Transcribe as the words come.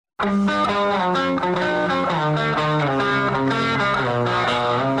This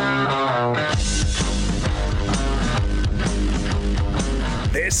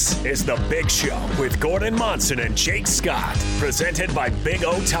is The Big Show with Gordon Monson and Jake Scott, presented by Big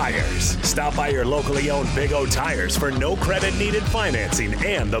O Tires. Stop by your locally owned Big O Tires for no credit needed financing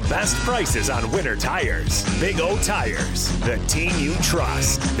and the best prices on winter tires. Big O Tires, the team you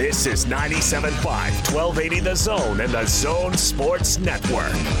trust. This is 97.5, 1280 The Zone and The Zone Sports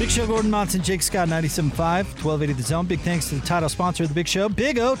Network. Big Show, Gordon Monson, Jake Scott, 97.5, 1280 The Zone. Big thanks to the title sponsor of the Big Show,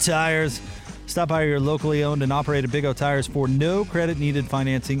 Big O Tires. Stop by your locally owned and operated Big O Tires for no credit needed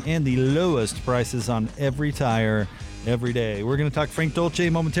financing and the lowest prices on every tire every day. We're going to talk Frank Dolce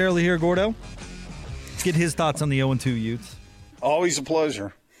momentarily here, Gordo. Let's get his thoughts on the 0-2 Utes. Always a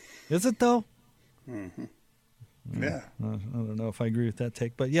pleasure. Is it, though? Mm-hmm. Yeah. I don't know if I agree with that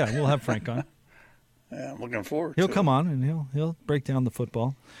take, but yeah, we'll have Frank on. Yeah, I'm looking forward He'll to come it. on and he'll break down the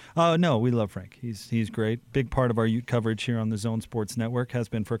football. No, we love Frank. He's great. Big part of our Ute coverage here on the Zone Sports Network, has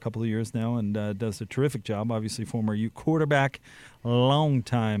been for a couple of years now, and does a terrific job. Obviously, former Ute quarterback,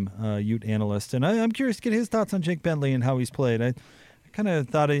 long-time Ute analyst. And I'm curious to get his thoughts on Jake Bentley and how he's played. I kind of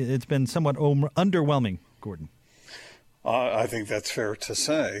thought it's been somewhat underwhelming, Gordon. I think that's fair to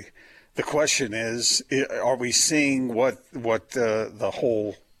say. The question is, are we seeing what the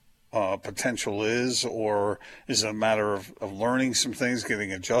whole potential is, or is it a matter of learning some things,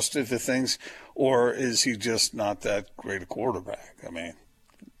 getting adjusted to things, or is he just not that great a quarterback? I mean,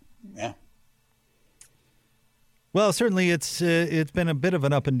 yeah. Well, certainly it's been a bit of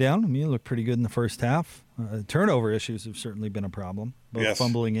an up and down. I mean, you look pretty good in the first half. Turnover issues have certainly been a problem, both Yes.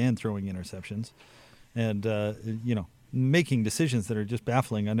 fumbling and throwing interceptions, and making decisions that are just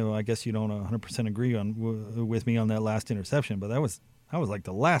baffling. I guess you don't 100% agree with me on that last interception, but that was like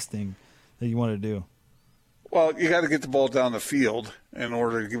the last thing that you want to do. Well, you got to get the ball down the field in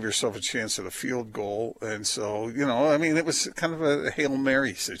order to give yourself a chance at a field goal. And so, it was kind of a Hail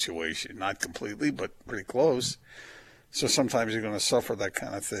Mary situation. Not completely, but pretty close. So sometimes you're going to suffer that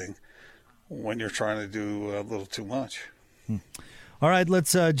kind of thing when you're trying to do a little too much. All right,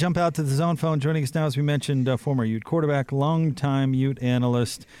 let's jump out to the Zone phone. Joining us now, as we mentioned, former Ute quarterback, longtime Ute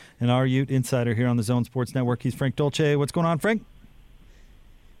analyst, and our Ute insider here on the Zone Sports Network. He's Frank Dolce. What's going on, Frank?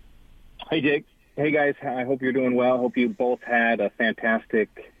 Hey, Jake. Hey, guys. I hope you're doing well. Hope you both had a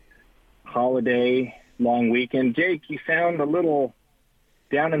fantastic holiday, long weekend. Jake, you sound a little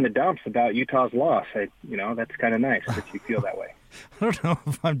down in the dumps about Utah's loss. That's kind of nice that you feel that way. I don't know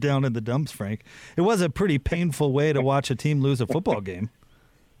if I'm down in the dumps, Frank. It was a pretty painful way to watch a team lose a football game.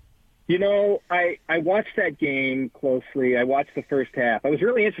 I watched that game closely. I watched the first half. I was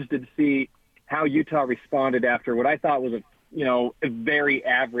really interested to see how Utah responded after what I thought was a very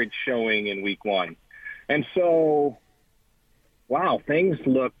average showing in week one. And so, wow, things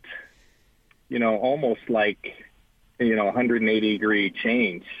looked, almost like, 180-degree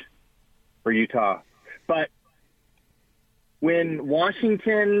change for Utah. But when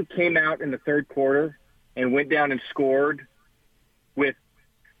Washington came out in the third quarter and went down and scored with,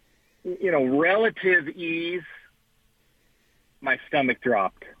 relative ease, my stomach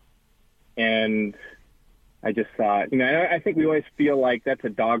dropped. And I just thought, I think we always feel like that's a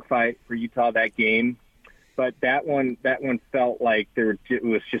dogfight for Utah, that game. But that one felt like it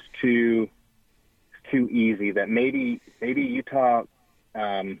was just too easy, that maybe Utah,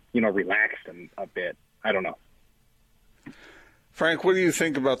 relaxed them a bit. I don't know. Frank, what do you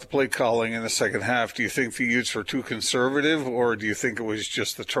think about the play calling in the second half? Do you think the Utes were too conservative, or do you think it was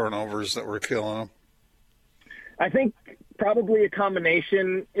just the turnovers that were killing them? I think probably a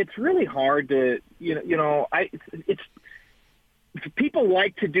combination. It's really hard to, people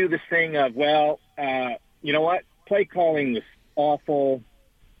like to do this thing of, you know what, play calling was awful,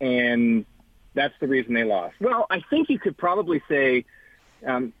 and that's the reason they lost. Well, I think you could probably say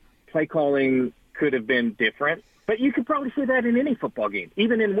play calling could have been different, but you could probably say that in any football game,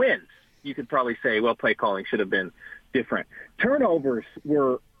 even in wins. You could probably say, well, play calling should have been different. Turnovers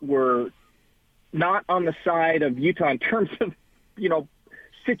were not on the side of Utah in terms of,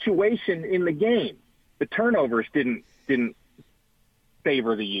 situation in the game. The turnovers didn't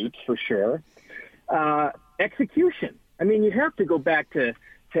favor the Utes for sure. Execution. I mean, you have to go back to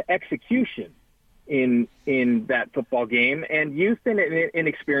execution in that football game, and youth and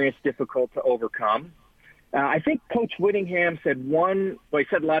inexperience difficult to overcome. I think Coach Whittingham said he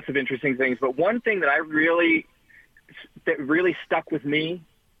said lots of interesting things, but one thing that really stuck with me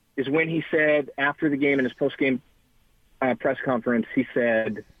is when he said after the game in his post-game press conference, he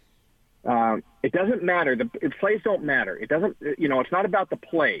said, it doesn't matter. The plays don't matter. It doesn't, it's not about the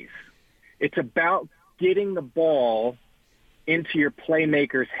plays. It's about getting the ball into your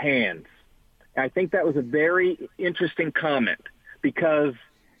playmakers' hands. I think that was a very interesting comment because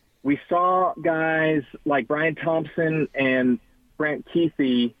we saw guys like Brian Thompson and Brant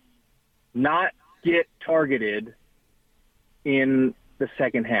Keithy not get targeted in the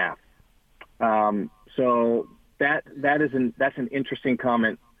second half. So that's an interesting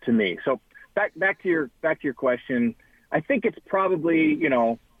comment to me. So back to your question, I think it's probably,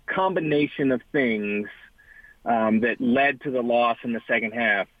 combination of things that led to the loss in the second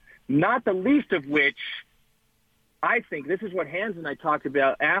half, not the least of which I think this is what Hans and I talked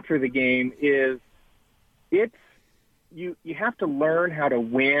about after the game is you have to learn how to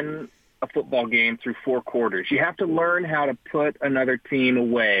win a football game through 4 quarters. You have to learn how to put another team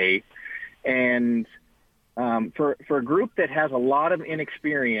away. And for a group that has a lot of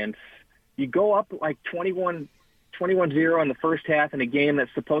inexperience, you go up like 21-0 in the first half in a game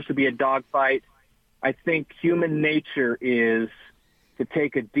that's supposed to be a dogfight. I think human nature is to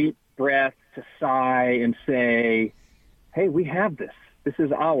take a deep breath, to sigh and say, hey, we have this. This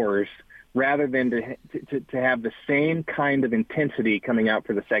is ours, rather than to have the same kind of intensity coming out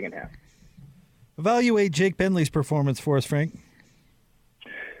for the second half. Evaluate Jake Bentley's performance for us, Frank.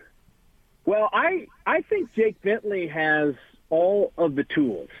 Well, I think Jake Bentley has all of the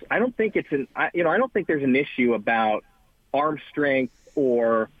tools. I don't think I don't think there's an issue about arm strength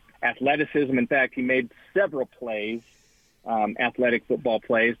or athleticism. In fact, he made several plays, athletic football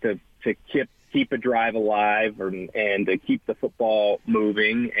plays to keep a drive alive and to keep the football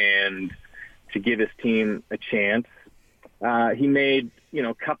moving and to give his team a chance. He made,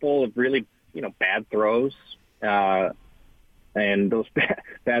 a couple of really, bad throws. And those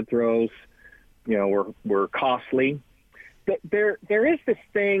bad throws, were costly. But there is this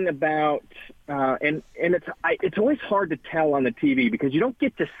thing about, and it's always hard to tell on the TV because you don't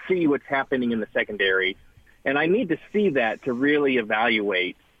get to see what's happening in the secondary. And I need to see that to really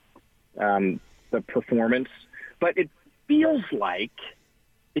evaluate the performance. But it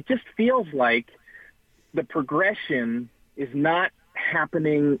just feels like the progression is not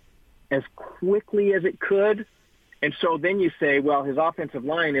happening as quickly as it could. And so then you say, well, his offensive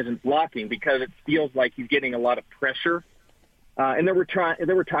line isn't blocking because it feels like he's getting a lot of pressure. And there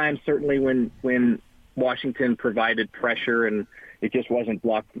were times certainly when Washington provided pressure and it just wasn't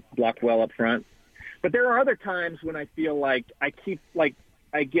blocked well up front. But there are other times when I feel like I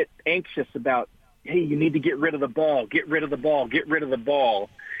get anxious about, hey, you need to get rid of the ball.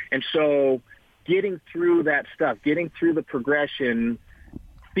 And so getting through that stuff, getting through the progression,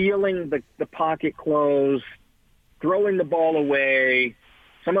 feeling the pocket close, throwing the ball away,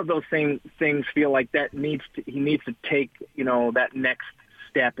 some of those things feel like he needs to take, that next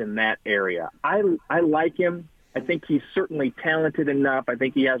step in that area. I like him. I think he's certainly talented enough. I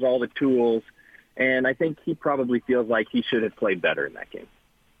think he has all the tools. And I think he probably feels like he should have played better in that game.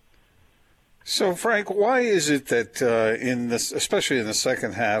 So, Frank, why is it that especially in the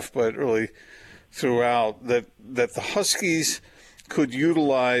second half, but really throughout, that the Huskies could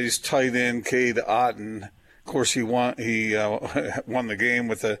utilize tight end Cade Otton? Of course, he won the game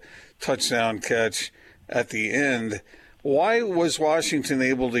with a touchdown catch at the end. Why was Washington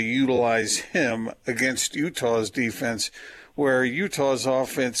able to utilize him against Utah's defense, where Utah's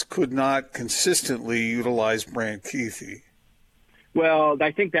offense could not consistently utilize Brant Keithy? Well,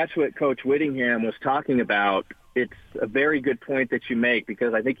 I think that's what Coach Whittingham was talking about. It's a very good point that you make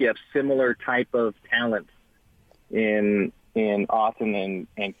because I think you have similar type of talent in Austin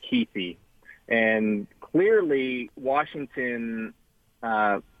and Keithy. And clearly Washington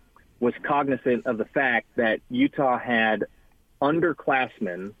was cognizant of the fact that Utah had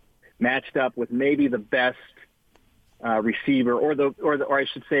underclassmen matched up with maybe the best receiver or I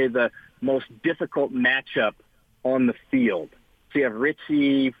should say the most difficult matchup on the field. So you have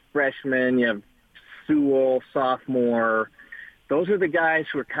Ritchie, freshman, you have Sewell, sophomore. Those are the guys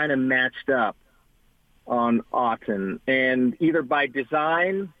who are kind of matched up on Otton. And either by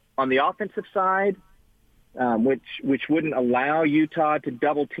design on the offensive side, which wouldn't allow Utah to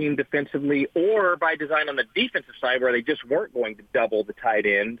double team defensively, or by design on the defensive side where they just weren't going to double the tight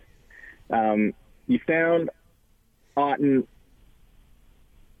end, you found Otton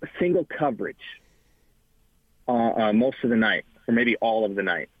single coverage most of the night, or maybe all of the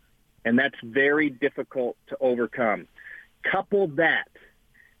night. And that's very difficult to overcome. Couple that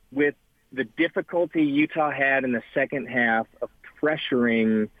with the difficulty Utah had in the second half of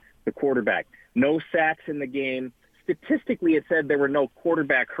pressuring the quarterback. No sacks in the game. Statistically, it said there were no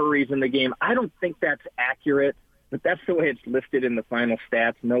quarterback hurries in the game. I don't think that's accurate, but that's the way it's listed in the final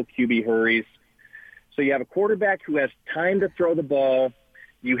stats, no QB hurries. So you have a quarterback who has time to throw the ball.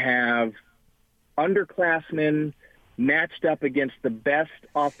 You have underclassmen matched up against the best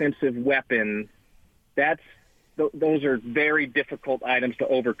offensive weapon, those are very difficult items to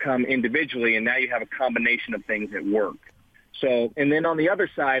overcome individually, and now you have a combination of things at work. So, and then on the other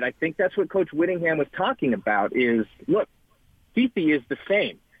side, I think that's what Coach Whittingham was talking about is, look, Fifi is the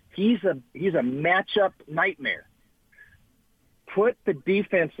same. He's a matchup nightmare. Put the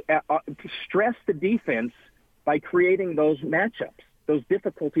defense, stress the defense by creating those matchups, those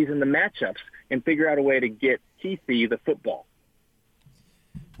difficulties in the matchups, and figure out a way to get Fifi the football.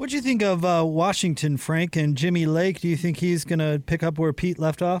 What do you think of Washington, Frank, and Jimmy Lake? Do you think he's going to pick up where Pete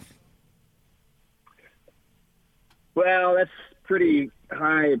left off? Well, that's pretty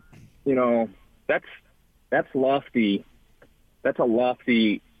high. That's lofty. That's a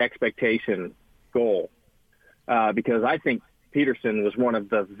lofty expectation goal because I think Peterson was one of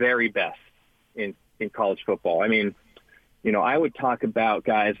the very best in college football. I mean, I would talk about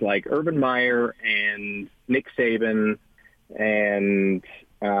guys like Urban Meyer and Nick Saban and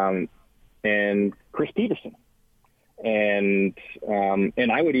Chris Peterson, and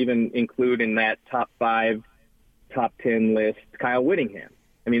I would even include in that top 5, top 10 list Kyle Whittingham.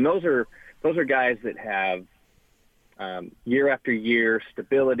 I mean, those are guys that have year after year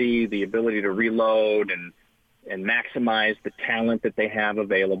stability, the ability to reload and maximize the talent that they have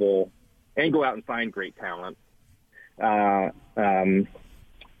available, and go out and find great talent. And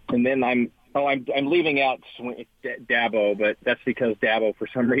then I'm leaving out Dabo, but that's because Dabo, for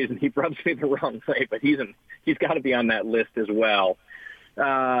some reason, he rubs me the wrong way. But he's got to be on that list as well.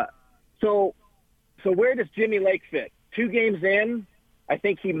 So where does Jimmy Lake fit? 2 games in, I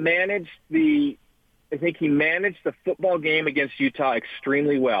think he managed the football game against Utah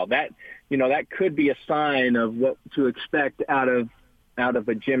extremely well. That could be a sign of what to expect out of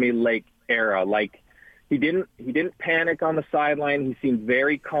a Jimmy Lake era. Like he didn't panic on the sideline. He seemed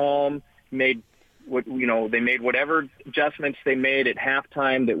very calm. They made whatever adjustments they made at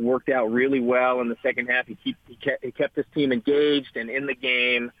halftime that worked out really well in the second half. He kept his team engaged and in the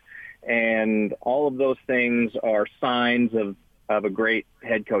game, and all of those things are signs of a great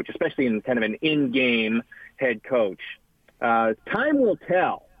head coach, especially in kind of an in-game head coach. Time will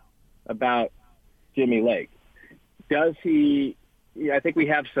tell about Jimmy Lake. Does he? I think we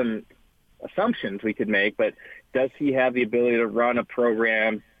have some assumptions we could make, but does he have the ability to run a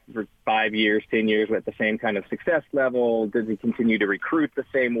program for 5 years, 10 years at the same kind of success level? Does he continue to recruit the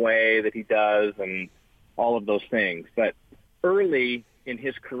same way that he does, and all of those things? But early in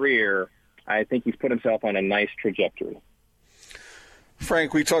his career, I think he's put himself on a nice trajectory.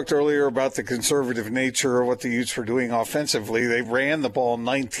 Frank, we talked earlier about the conservative nature of what the Utes were doing offensively. They ran the ball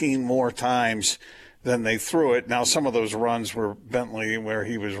 19 more times than they threw it. Now, some of those runs were Bentley, where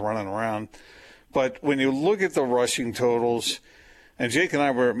he was running around. But when you look at the rushing totals, and Jake and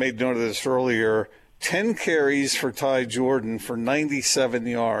I made note of this earlier, 10 carries for Ty Jordan for 97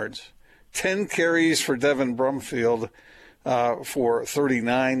 yards, 10 carries for Devin Brumfield for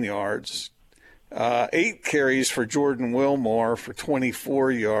 39 yards, 8 carries for Jordan Wilmore for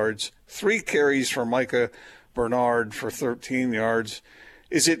 24 yards, 3 carries for Micah Bernard for 13 yards.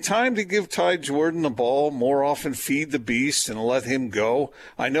 Is it time to give Ty Jordan the ball more often, feed the beast, and let him go?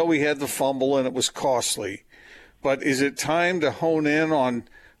 I know he had the fumble and it was costly, but is it time to hone in on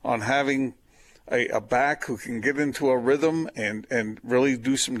having a back who can get into a rhythm and really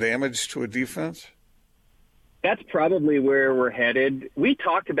do some damage to a defense? That's probably where we're headed. We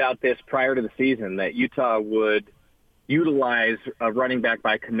talked about this prior to the season, that Utah would utilize a running back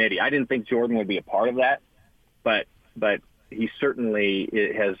by committee. I didn't think Jordan would be a part of that, but he certainly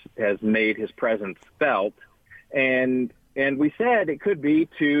has made his presence felt. And we said it could be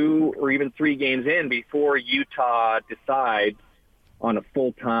 2 or even 3 games in before Utah decides on a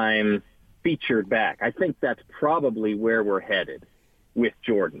full-time featured back. I think that's probably where we're headed with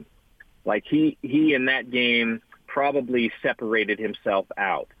Jordan. Like he in that game probably separated himself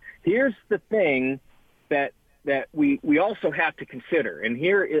out. Here's the thing that we also have to consider, and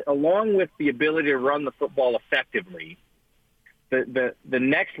here, along with the ability to run the football effectively, the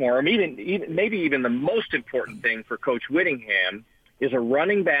next one, or maybe even the most important thing for Coach Whittingham, is a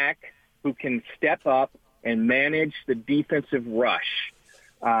running back who can step up and manage the defensive rush,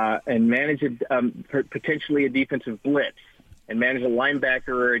 and manage potentially a defensive blitz, and manage a linebacker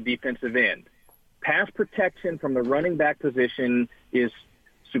or a defensive end. Pass protection from the running back position is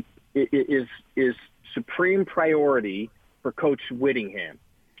supreme priority for Coach Whittingham.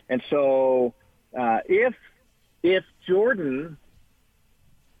 And so if Jordan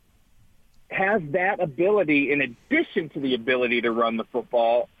has that ability in addition to the ability to run the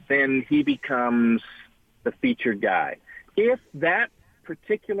football, then he becomes the featured guy. If that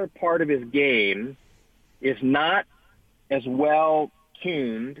particular part of his game is not as well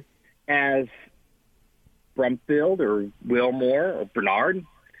tuned as Brumfield or Wilmore or Bernard,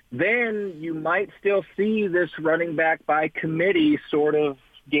 then you might still see this running back by committee sort of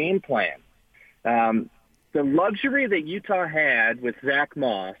game plan. The luxury that Utah had with Zach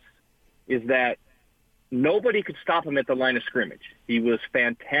Moss is that nobody could stop him at the line of scrimmage. He was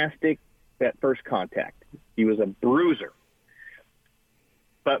fantastic at first contact. He was a bruiser.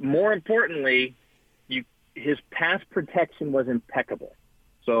 But more importantly, his pass protection was impeccable.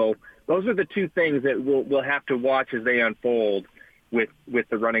 So those are the two things that we'll have to watch as they unfold with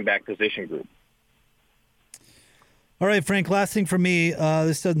the running back position group. All right, Frank, last thing for me.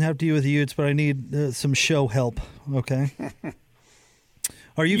 This doesn't have to do with the Utes, but I need some show help, okay?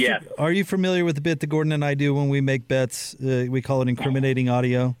 Are you familiar with the bit that Gordon and I do when we make bets? We call it incriminating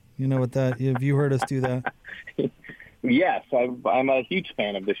audio. You know what that? Have you heard us do that? Yes, I'm a huge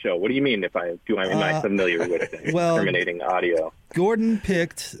fan of the show. What do you mean am I familiar with it? Incriminating audio. Gordon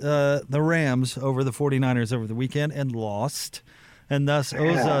picked the Rams over the 49ers over the weekend and lost, and thus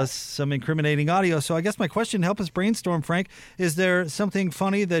owes us some incriminating audio. So I guess my question, help us brainstorm, Frank, is there something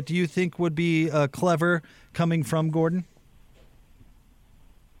funny that you think would be clever coming from Gordon?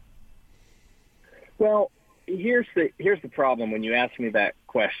 Well, here's the problem when you ask me that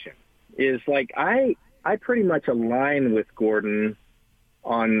question, is like I pretty much align with Gordon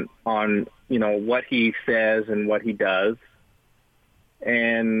on what he says and what he does,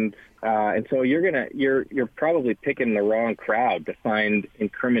 and so you're probably picking the wrong crowd to find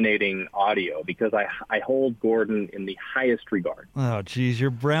incriminating audio, because I hold Gordon in the highest regard. Oh, geez,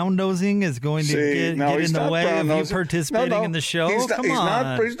 your brown nosing is going to get in the way of you participating in the show.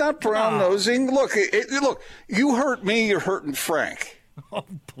 He's not brown nosing. Look, you hurt me, you're hurting Frank. Oh,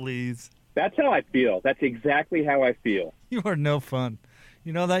 please. That's how I feel. That's exactly how I feel. You are no fun.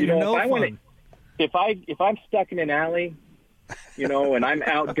 You know that you're no fun. If I'm stuck in an alley, and I'm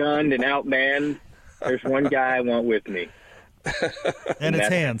outgunned and outmanned, there's one guy I want with me. And it's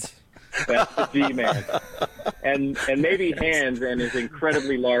Hans. That's the G-man. And maybe Hans and his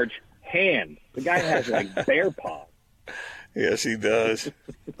incredibly large hand. The guy has like bear paws. Yes, he does.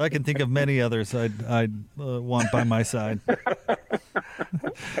 I can think of many others I'd want by my side.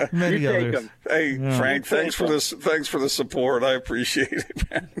 Many others. Hey, yeah. Frank, thanks for the support. I appreciate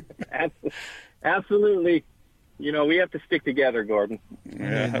it, man. Absolutely. We have to stick together, Gordon.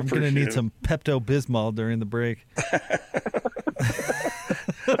 Yeah, I'm going to need some Pepto-Bismol during the break.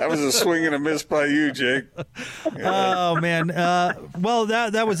 That was a swing and a miss by you, Jake. Yeah. Oh, man. Well,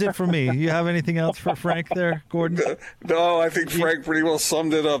 that was it for me. You have anything else for Frank there, Gordon? No, I think Frank pretty well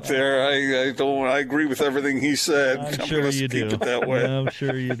summed it up there. I agree with everything he said. I'm sure you do. Keep it that way. I'm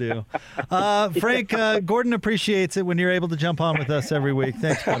sure you do. Frank, Gordon appreciates it when you're able to jump on with us every week.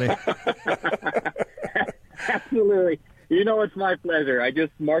 Thanks, buddy. Absolutely. It's my pleasure. I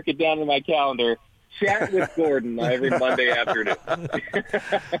just mark it down in my calendar. Chat with Gordon every Monday afternoon.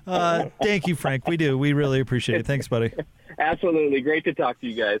 Thank you, Frank. We do. We really appreciate it. Thanks, buddy. Absolutely. Great to talk to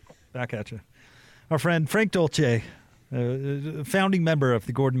you guys. Back at you. Our friend Frank Dolce, founding member of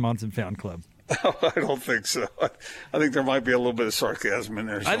the Gordon Monson Fan Club. Oh, I don't think so. I think there might be a little bit of sarcasm in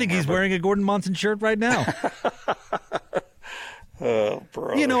there somewhere. I think he's wearing a Gordon Monson shirt right now. Oh,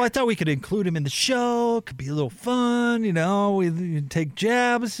 brother. I thought we could include him in the show. It could be a little fun, we take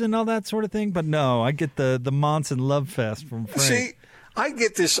jabs and all that sort of thing. But no, I get the Monson love fest from Frank. See, I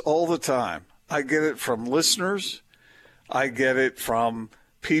get this all the time. I get it from listeners. I get it from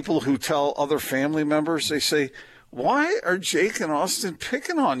people who tell other family members. They say, why are Jake and Austin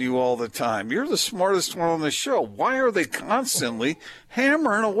picking on you all the time? You're the smartest one on the show. Why are they constantly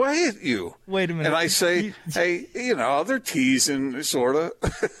hammering away at you? Wait a minute. And I say, hey, they're teasing, sort of.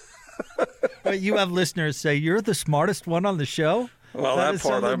 But you have listeners say, you're the smartest one on the show? Well, that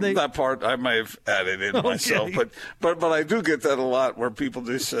part I may have added in myself. But I do get that a lot where people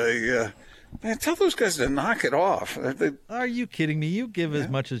do say, man, tell those guys to knock it off. Are you kidding me? You give as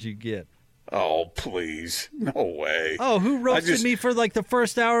much as you get. Oh, please. No way. Oh, who roasted me for the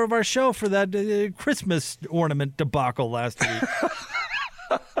first hour of our show for that Christmas ornament debacle last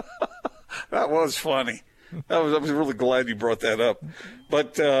week? That was funny. I was really glad you brought that up.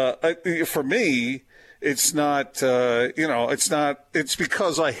 But for me, it's not, it's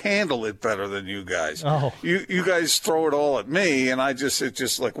because I handle it better than you guys. Oh. You guys throw it all at me, and it's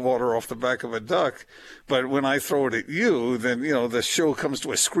just like water off the back of a duck. But when I throw it at you, then, the show comes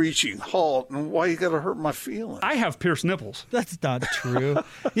to a screeching halt. And why you got to hurt my feelings? I have pierced nipples. That's not true.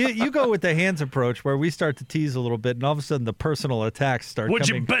 you go with the Hands approach where we start to tease a little bit, and all of a sudden the personal attacks start coming. Would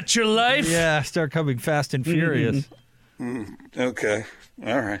you bet your life? Yeah, start coming fast and furious. Okay.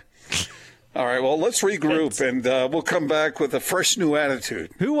 All right. All right, well, let's regroup, and we'll come back with a fresh new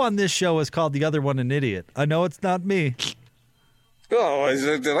attitude. Who on this show has called the other one an idiot? I know it's not me. Oh,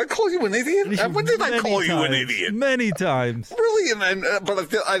 did I call you an idiot? When did I call you an idiot? Many times. Really?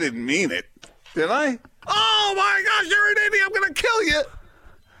 But I didn't mean it. Did I? Oh, my gosh, you're an idiot. I'm going to kill you.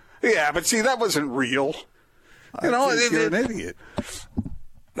 Yeah, but see, that wasn't real. You're an idiot.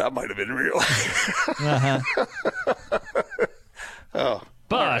 That might have been real. Oh.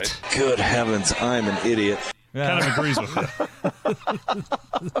 But right. Good heavens, I'm an idiot. kind of agrees with you.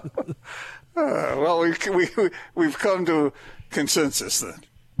 Well, we've come to consensus then.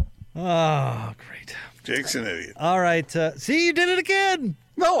 Oh, great. Jake's an idiot. All right. See, you did it again.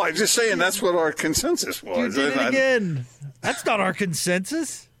 No, I'm just saying that's what our consensus was. You did it again. That's not our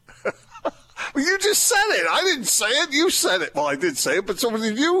consensus. Well, you just said it. I didn't say it. You said it. Well, I did say it, but so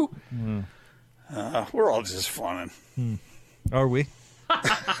did you. We're all just funning. Are we?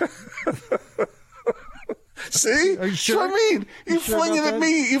 See? Are you sure? That's what I mean. You sure fling it about at that?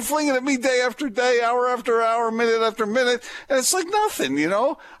 me. You fling it at me day after day, hour after hour, minute after minute, and it's like nothing,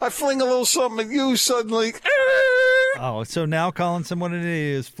 I fling a little something at you, suddenly. Oh, so now calling someone an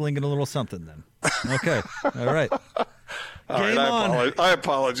idiot is flinging a little something then. Okay. All right. Game on. I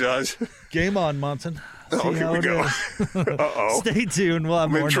apologize. Game on, Monson. See Oh, here how we it go. is. Uh-oh. Stay tuned. We'll have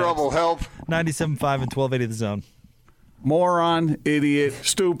I'm more in next. trouble. Help. 97.5 and 1280 The Zone. Moron, idiot,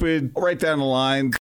 stupid, right down the line.